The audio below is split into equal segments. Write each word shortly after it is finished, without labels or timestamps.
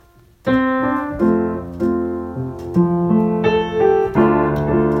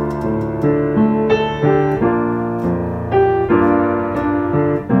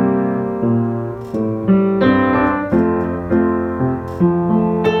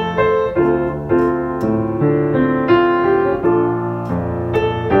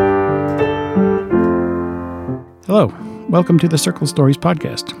Hello, welcome to the Circle Stories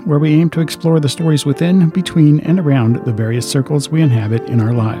podcast, where we aim to explore the stories within, between, and around the various circles we inhabit in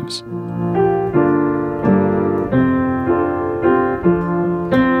our lives.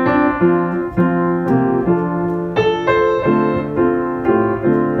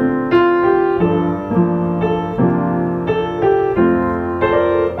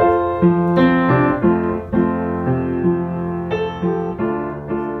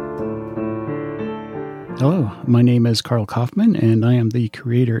 Hello, my name is Carl Kaufman, and I am the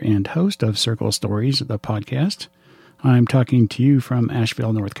creator and host of Circle Stories, the podcast. I'm talking to you from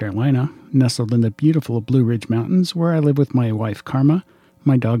Asheville, North Carolina, nestled in the beautiful Blue Ridge Mountains, where I live with my wife Karma,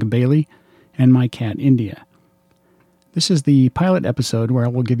 my dog Bailey, and my cat India. This is the pilot episode where I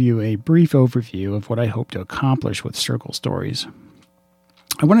will give you a brief overview of what I hope to accomplish with Circle Stories.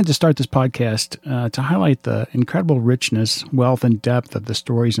 I wanted to start this podcast to highlight the incredible richness, wealth, and depth of the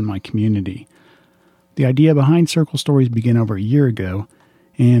stories in my community. The idea behind Circle Stories began over a year ago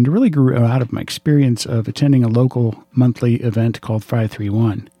and really grew out of my experience of attending a local monthly event called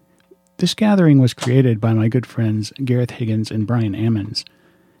 531. This gathering was created by my good friends Gareth Higgins and Brian Ammons.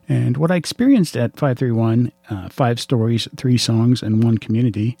 And what I experienced at 531, 5 stories, 3 songs, and 1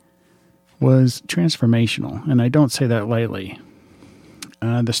 community, was transformational, and I don't say that lightly.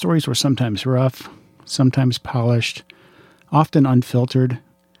 The stories were sometimes rough, sometimes polished, often unfiltered,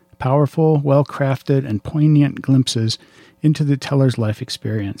 powerful, well-crafted, and poignant glimpses into the teller's life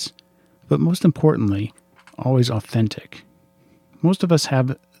experience, but most importantly, always authentic. Most of us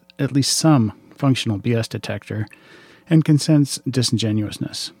have at least some functional BS detector and can sense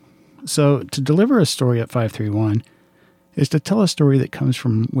disingenuousness. So to deliver a story at 531 is to tell a story that comes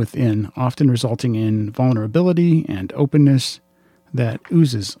from within, often resulting in vulnerability and openness that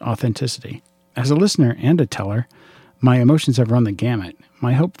oozes authenticity. As a listener and a teller, my emotions have run the gamut.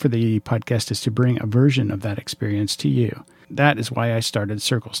 My hope for the podcast is to bring a version of that experience to you. That is why I started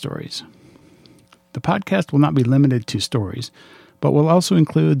Circle Stories. The podcast will not be limited to stories, but will also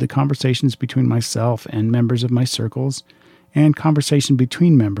include the conversations between myself and members of my circles and conversation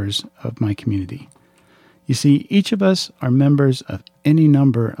between members of my community. You see, each of us are members of any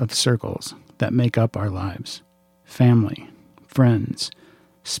number of circles that make up our lives. Family, friends,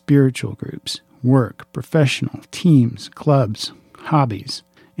 spiritual groups, work, professional, teams, clubs, hobbies,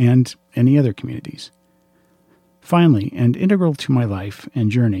 and any other communities. Finally, and integral to my life and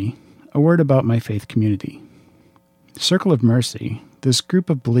journey, a word about my faith community. Circle of Mercy, this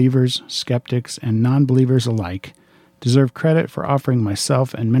group of believers, skeptics, and non-believers alike, deserve credit for offering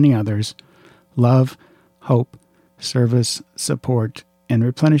myself and many others love, hope, service, support, and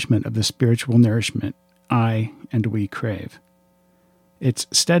replenishment of the spiritual nourishment I and we crave. Its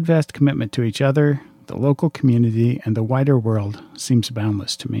steadfast commitment to each other, the local community, and the wider world seems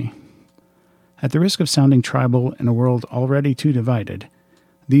boundless to me. At the risk of sounding tribal in a world already too divided,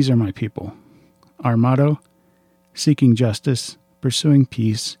 these are my people. Our motto: seeking justice, pursuing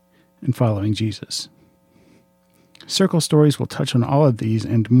peace, and following Jesus. Circle Stories will touch on all of these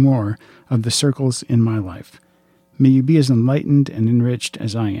and more of the circles in my life. May you be as enlightened and enriched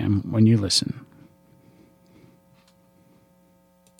as I am when you listen.